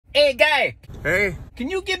Hey, guy, Hey, can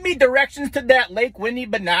you give me directions to that Lake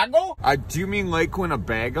Winnebago? do you mean Lake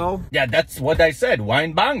Winnebago? Yeah, that's what I said,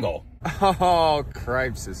 Wine Bongo. Oh,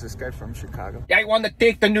 cripes, is this guy from Chicago? I want to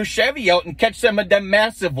take the new Chevy out and catch some of them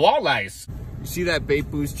massive walleyes. You see that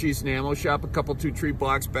Bait Boost Cheese and Ammo shop a couple 2-3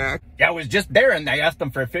 blocks back? Yeah, I was just there and I asked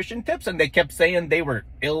them for fishing tips and they kept saying they were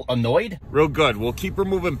annoyed. Real good. We'll keep her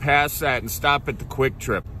moving past that and stop at the Quick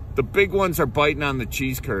Trip. The big ones are biting on the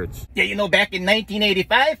cheese curds. Yeah, you know, back in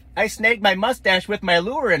 1985, I snagged my mustache with my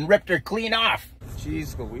lure and ripped her clean off.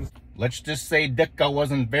 Jeez Louise. Let's just say Ditka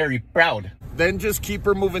wasn't very proud. Then just keep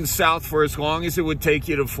her moving south for as long as it would take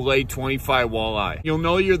you to fillet 25 walleye. You'll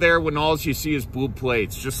know you're there when all you see is blue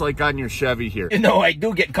plates, just like on your Chevy here. You know, I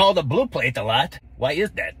do get called a blue plate a lot. Why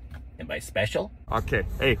is that? Am I special? Okay,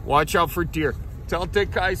 hey, watch out for deer. Tell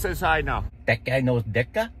Dick I says hi now. That guy knows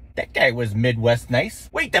Ditka? That guy was Midwest nice.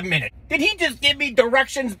 Wait a minute. Did he just give me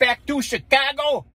directions back to Chicago?